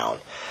reddish brown?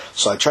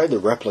 So I tried to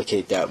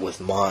replicate that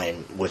with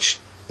mine, which,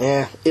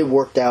 it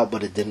worked out,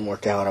 but it didn't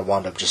work out. I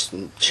wound up just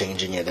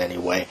changing it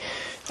anyway.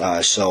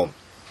 So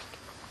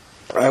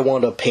I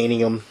wound up painting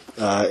them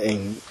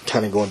and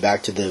kind of going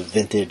back to the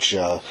vintage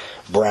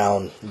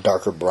brown,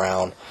 darker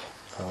brown,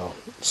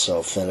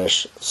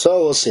 finish.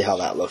 So we'll see how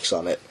that looks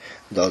on it,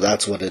 though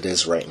that's what it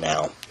is right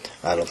now.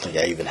 I don't think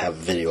I even have a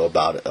video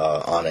about it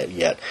on it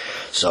yet.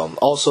 So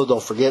also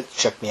don't forget,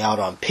 check me out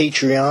on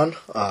Patreon,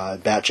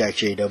 BATJAC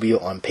J.W.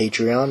 on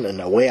Patreon. And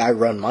the way I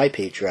run my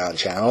Patreon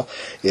channel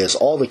is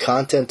all the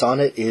content on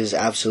it is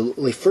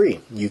absolutely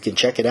free. You can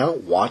check it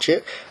out, watch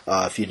it.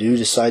 If you do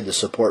decide to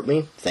support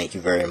me, thank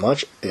you very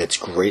much. It's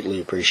greatly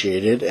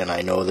appreciated, and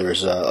I know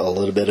there's a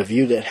little bit of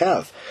you that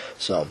have.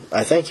 So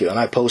I thank you. And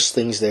I post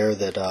things there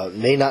that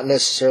may not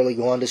necessarily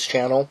go on this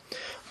channel,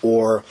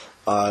 or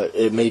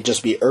it may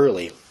just be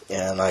early.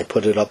 And I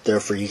put it up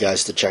there for you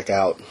guys to check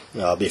out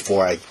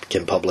before I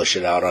can publish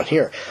it out on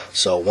here.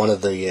 So one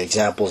of the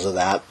examples of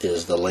that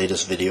is the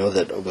latest video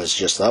that was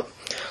just up.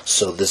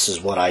 So this is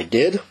what I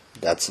did.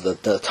 That's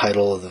the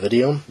title of the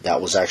video.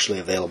 That was actually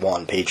available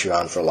on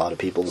Patreon for a lot of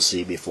people to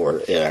see before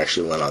it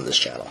actually went on this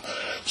channel.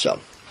 So,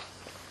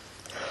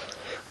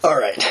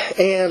 alright,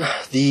 and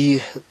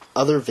the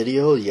other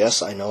video,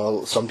 yes, I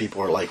know some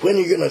people are like, when are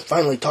you going to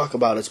finally talk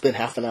about it? It's been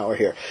half an hour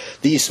here.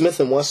 The Smith &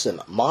 Wesson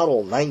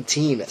Model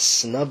 19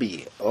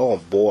 Snubby. Oh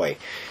boy,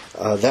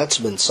 that's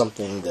been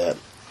something that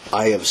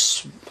I have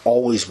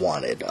always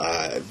wanted.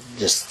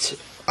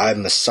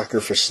 I'm a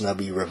sucker for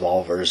snubby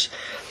revolvers,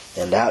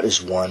 and that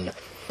is one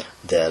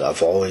that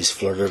I've always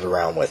flirted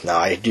around with. Now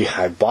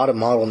I bought a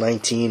Model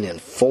 19 in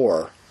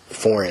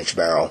 4-inch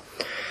barrel,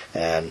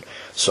 and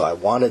so I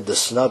wanted the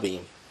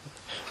snubby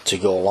to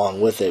go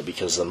along with it,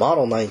 because the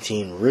Model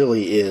 19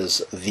 really is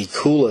the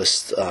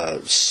coolest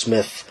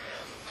Smith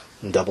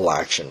double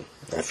action.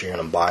 If you're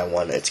going to buy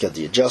one, it's got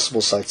the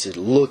adjustable sights. It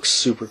looks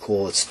super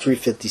cool. It's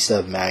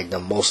 357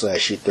 Magnum. Mostly I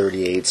shoot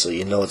 38, so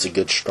you know it's a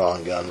good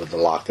strong gun with the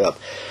lockup.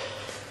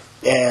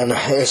 And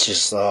it's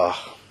just,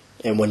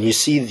 and when you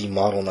see the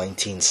Model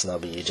 19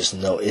 Snubby, you just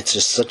know it's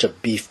just such a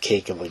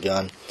beefcake of a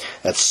gun.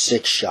 That's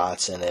 6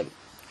 shots in it.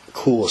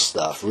 Cool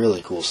stuff.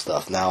 Really cool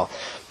stuff. Now,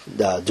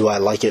 do I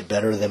like it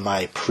better than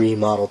my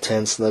pre-Model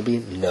 10 Snubby?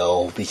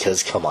 No,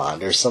 because come on,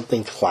 there's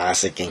something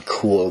classic and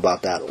cool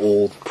about that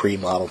old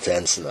pre-Model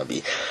 10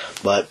 Snubby.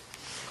 But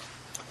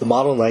the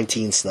Model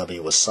 19 Snubby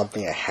was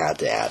something I had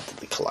to add to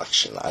the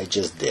collection. I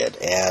just did.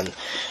 And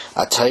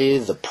I tell you,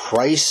 the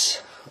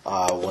price,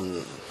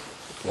 when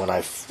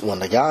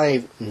the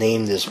guy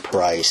named his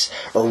price,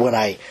 or when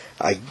I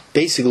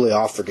basically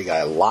offered the guy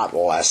a lot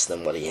less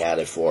than what he had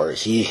it for.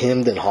 He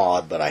hemmed and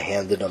hawed, but I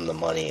handed him the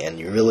money, and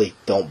you really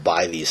don't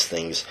buy these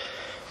things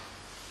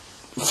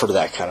for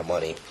that kind of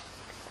money.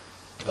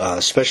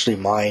 Especially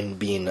mine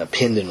being a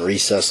pinned and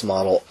recessed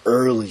model,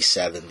 early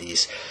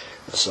 70s.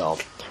 So,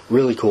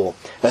 really cool.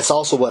 That's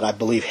also what I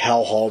believe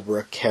Hal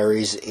Holbrook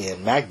carries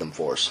in Magnum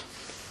Force.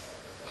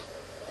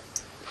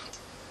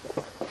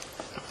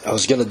 I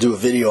was going to do a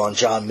video on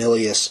John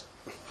Milius,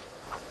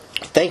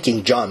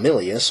 thanking John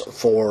Milius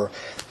for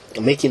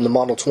making the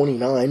Model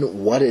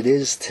 29 what it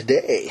is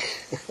today.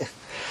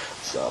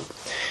 So,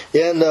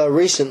 and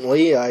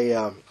recently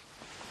I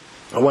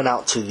went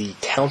out to the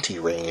county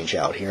range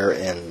out here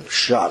and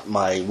shot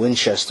my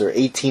Winchester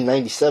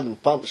 1897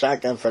 pump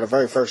shotgun for the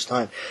very first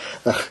time.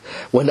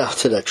 Went out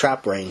to the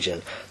trap range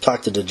and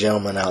talked to the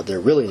gentleman out there,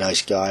 really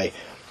nice guy.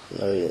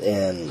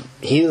 And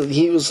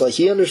he was like,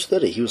 he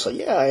understood it. He was like,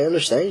 yeah, I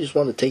understand. You just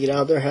want to take it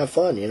out there and have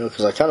fun,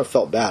 because I kind of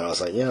felt bad. I was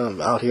like,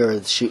 I'm out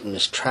here shooting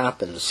this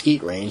trap in the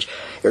skeet range.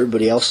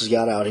 Everybody else has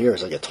got out here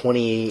is like a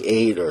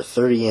 28 or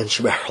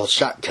 30-inch barrel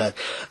shotgun.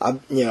 I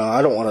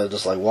don't want to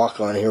just like walk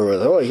on here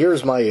with, oh,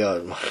 here's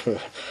my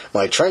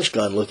my trench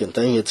gun looking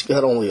thing. It's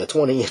got only a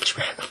 20-inch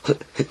barrel.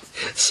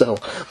 So,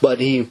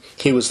 but he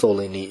was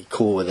totally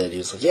cool with it. He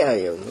was like, yeah,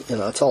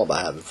 it's all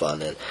about having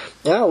fun. And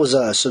I was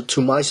so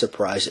to my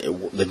surprise,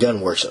 the gun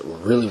works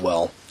really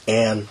well,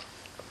 and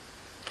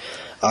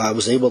I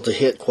was able to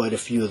hit quite a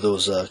few of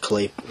those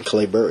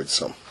clay birds,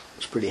 so I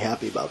was pretty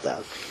happy about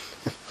that.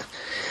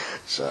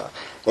 So,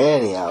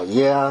 anyhow,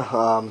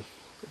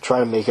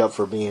 trying to make up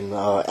for being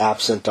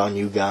absent on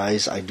you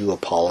guys. I do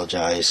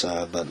apologize,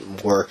 but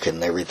work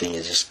and everything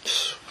is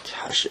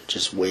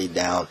just weighed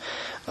down.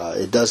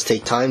 It does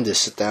take time to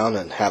sit down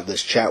and have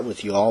this chat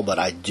with you all, but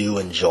I do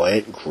enjoy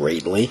it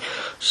greatly.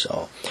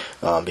 So,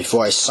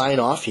 before I sign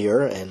off here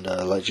and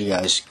let you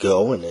guys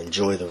go and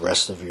enjoy the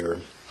rest of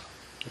your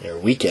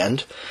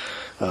weekend,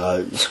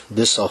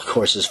 this, of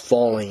course, is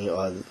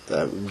falling.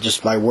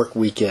 Just my work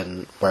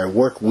weekend, my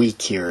work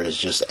week here is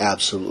just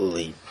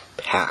absolutely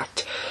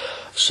packed.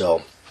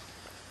 So,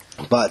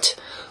 but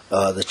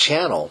the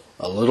channel,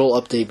 a little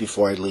update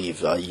before I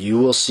leave. You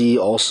will see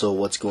also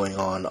what's going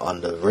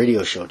on the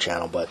radio show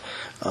channel, but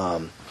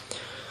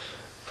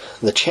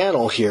the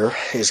channel here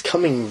is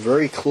coming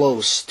very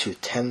close to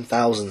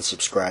 10,000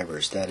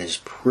 subscribers. That is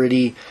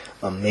pretty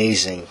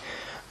amazing.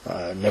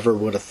 Never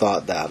would have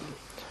thought that.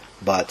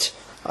 But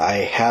I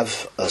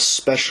have a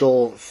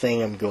special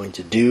thing I'm going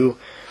to do.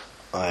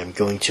 I'm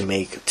going to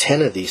make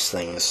 10 of these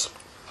things.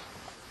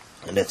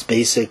 And it's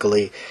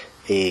basically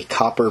a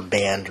copper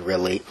band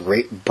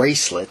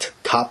bracelet.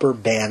 Copper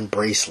band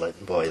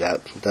bracelet. Boy,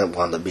 that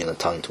wound up being a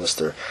tongue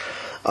twister.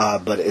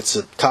 But it's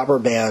a copper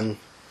band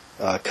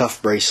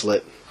cuff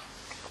bracelet.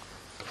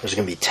 There's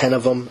going to be 10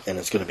 of them, and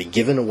it's going to be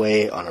given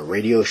away on a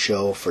radio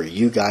show for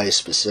you guys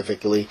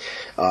specifically.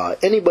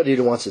 Anybody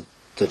who wants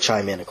to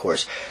chime in, of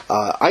course.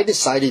 I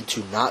decided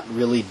to not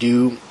really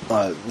do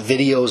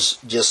videos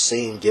just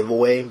saying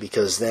giveaway,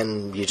 because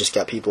then you just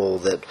got people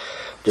that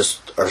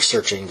just are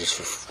searching just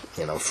for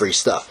free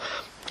stuff.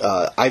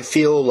 I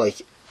feel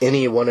like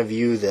any one of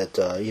you that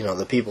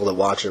the people that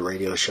watch a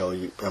radio show,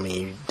 you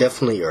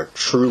definitely are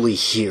truly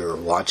here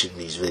watching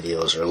these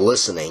videos or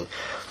listening.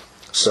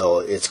 So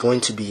it's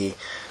going to be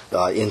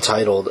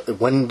entitled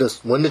when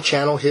the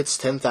channel hits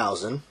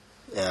 10,000,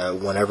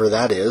 whenever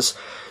that is.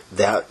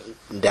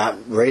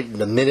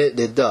 The minute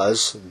it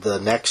does, the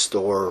next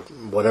or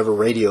whatever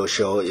radio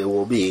show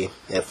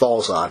it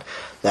falls on,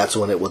 that's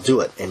when it will do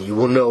it. And you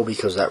will know,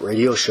 because that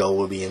radio show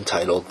will be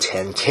entitled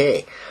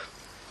 10K.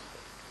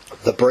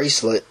 The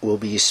bracelet will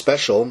be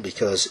special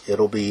because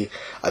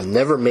I've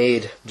never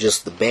made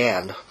just the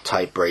band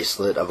type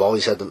bracelet. I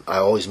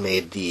always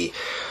made the,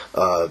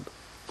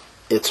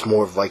 it's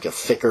more of like a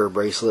thicker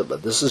bracelet,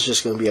 but this is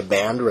just going to be a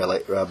band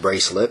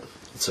bracelet.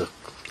 It's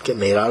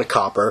made out of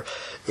copper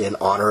in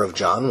honor of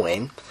John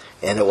Wayne,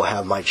 and it will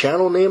have my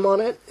channel name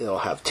on it. It'll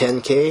have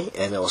 10K,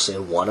 and it'll say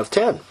 1 of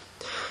 10.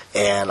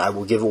 And I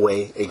will give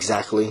away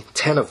exactly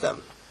 10 of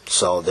them.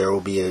 So there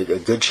will be a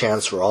good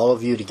chance for all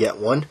of you to get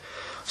one.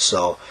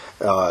 So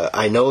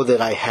I know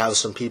that I have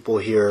some people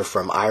here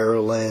from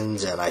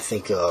Ireland, and I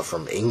think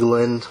from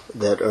England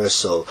that are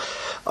so.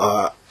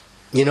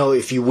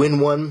 If you win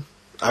one,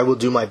 I will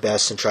do my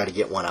best and try to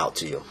get one out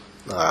to you.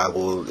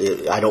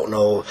 I don't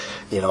know,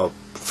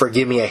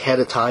 forgive me ahead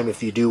of time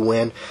if you do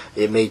win.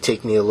 It may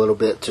take me a little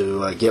bit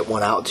to get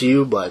one out to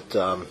you, but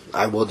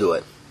I will do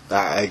it.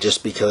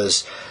 Just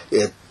because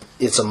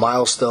it's a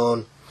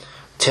milestone,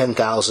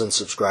 10,000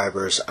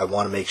 subscribers. I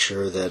want to make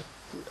sure that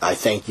I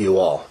thank you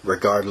all,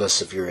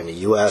 regardless if you're in the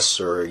U.S.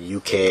 or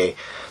UK,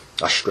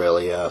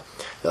 Australia,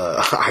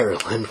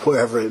 Ireland,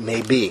 wherever it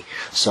may be.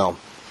 So,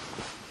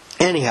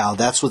 anyhow,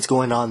 that's what's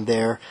going on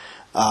there.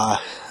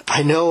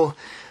 I know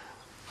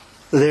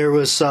there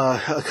was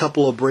a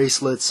couple of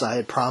bracelets I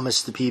had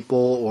promised to people,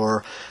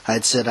 or I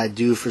had said I'd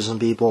do for some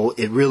people.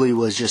 It really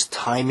was just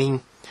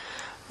timing.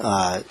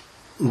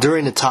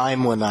 During the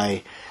time when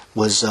I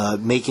was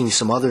making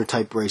some other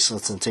type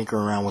bracelets and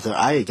tinkering around with it,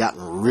 I had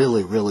gotten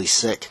really, really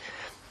sick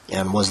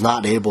and was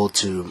not able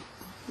to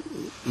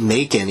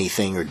make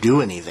anything or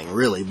do anything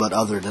really, but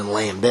other than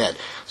lay in bed.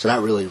 So that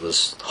really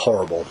was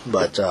horrible.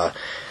 But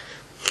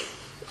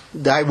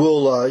I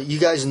will, you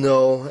guys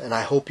know, and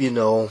I hope you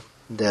know,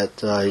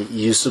 that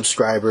you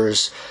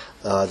subscribers,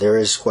 there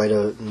is quite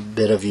a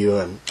bit of you,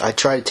 and I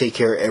try to take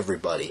care of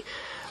everybody.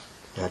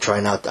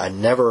 I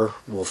never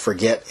will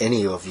forget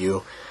any of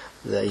you.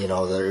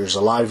 There's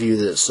a lot of you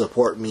that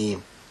support me,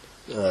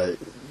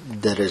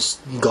 that has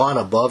gone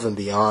above and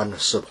beyond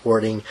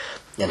supporting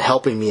and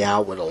helping me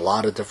out with a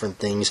lot of different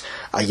things.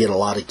 I get a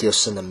lot of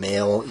gifts in the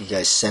mail. You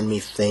guys send me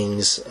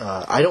things.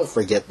 I don't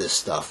forget this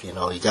stuff. You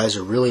guys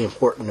are really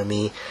important to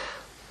me.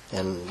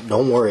 And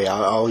don't worry, I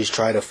always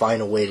try to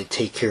find a way to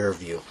take care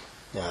of you.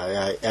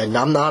 And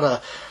I'm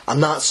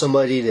not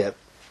somebody that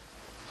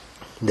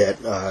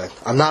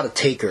I'm not a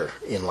taker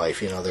in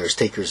life. There's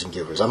takers and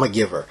givers. I'm a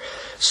giver.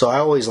 So I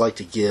always like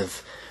to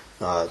give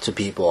to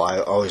people. I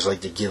always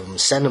like to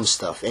send them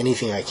stuff,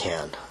 anything I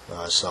can.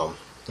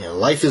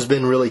 Life has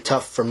been really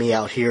tough for me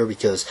out here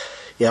because,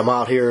 I'm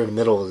out here in the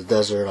middle of the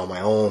desert on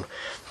my own,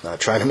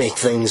 trying to make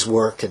things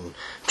work and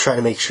trying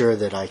to make sure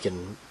that I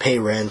can pay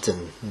rent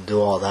and do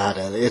all that.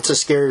 And it's a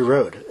scary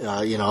road.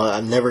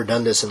 I've never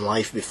done this in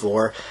life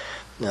before.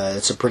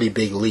 It's a pretty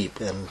big leap.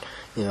 And,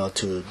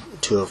 to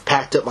have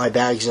packed up my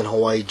bags in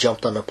Hawaii,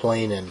 jumped on a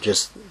plane, and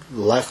just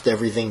left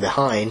everything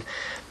behind,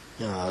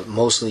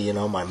 mostly,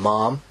 my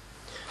mom.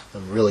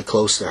 I'm really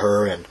close to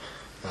her, and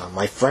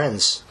my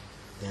friends,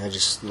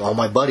 just all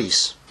my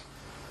buddies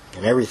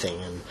and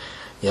everything. And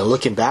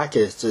looking back,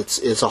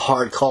 it's a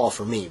hard call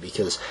for me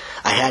because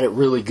I had it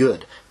really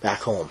good back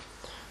home.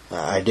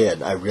 I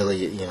did. I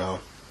really, I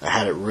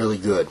had it really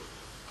good.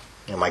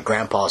 My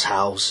grandpa's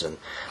house and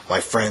my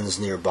friends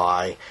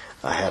nearby.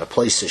 I had a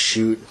place to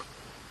shoot.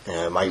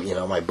 And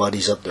my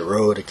buddies up the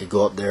road, I could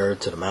go up there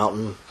to the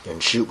mountain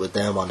and shoot with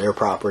them on their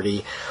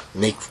property,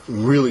 make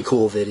really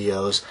cool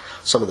videos.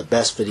 Some of the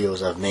best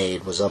videos I've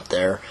made was up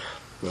there.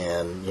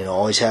 And,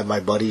 always had my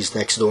buddies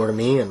next door to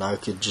me, and I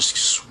could just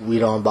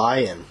sweet on by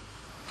and,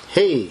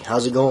 hey,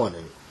 how's it going?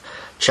 And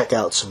check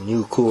out some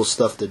new cool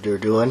stuff that they're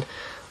doing.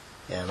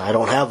 And I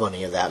don't have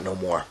any of that no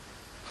more.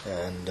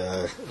 And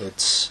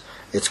it's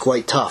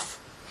quite tough.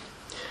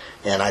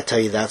 And I tell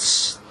you,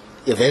 that's,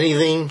 if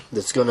anything,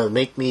 that's going to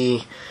make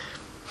me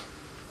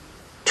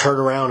turn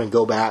around and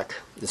go back,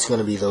 it's going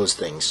to be those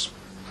things.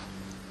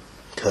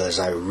 Because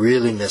I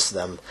really miss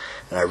them,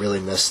 and I really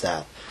miss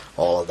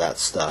all of that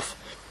stuff.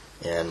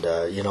 And,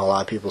 a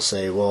lot of people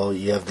say, well,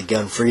 you have the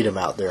gun freedom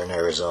out there in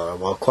Arizona.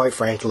 Well, quite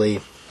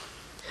frankly,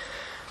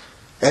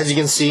 as you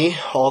can see,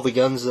 all the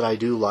guns that I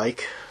do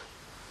like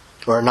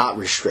are not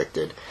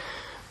restricted.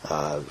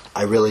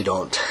 I really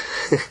don't.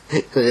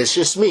 It's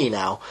just me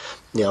now.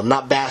 I'm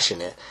not bashing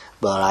it,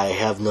 but I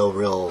have no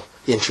real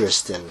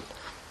interest in,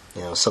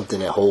 something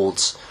that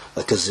holds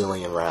a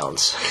gazillion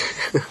rounds.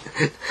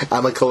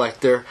 I'm a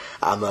collector.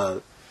 I'm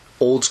a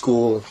old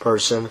school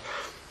person.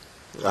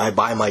 I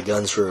buy my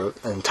guns for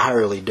an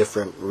entirely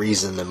different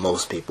reason than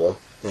most people,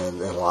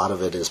 and a lot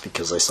of it is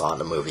because I saw it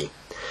in a movie.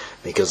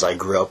 Because I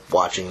grew up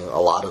watching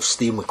a lot of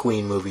Steve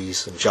McQueen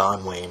movies, and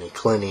John Wayne, and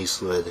Clint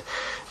Eastwood,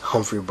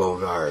 Humphrey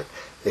Bogart,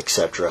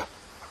 etc.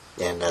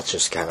 And that's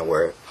just kind of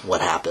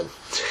what happened.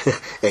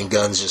 And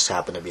guns just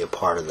happen to be a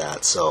part of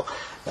that. So,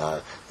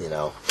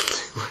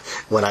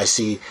 when I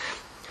see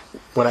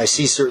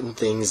certain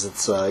things,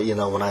 it's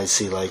when I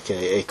see like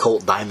a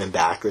Colt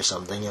Diamondback or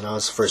something,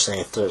 it's the first thing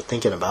I started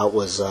thinking about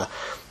was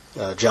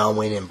John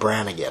Wayne and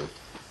Brannigan,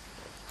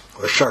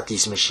 or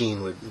Sharky's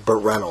Machine with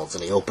Burt Reynolds,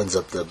 and he opens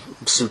up the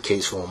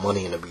suitcase full of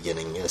money in the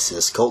beginning, and it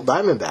says Colt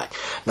Diamondback,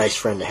 nice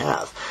friend to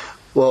have.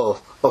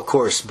 Well, of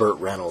course, Burt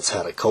Reynolds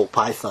had a Colt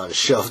Python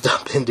shoved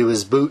up into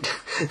his boot.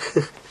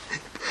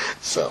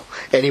 So,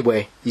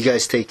 anyway, you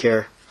guys take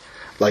care.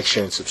 Like,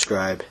 share, and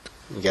subscribe.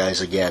 You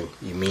guys, again,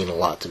 you mean a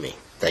lot to me.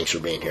 Thanks for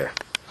being here.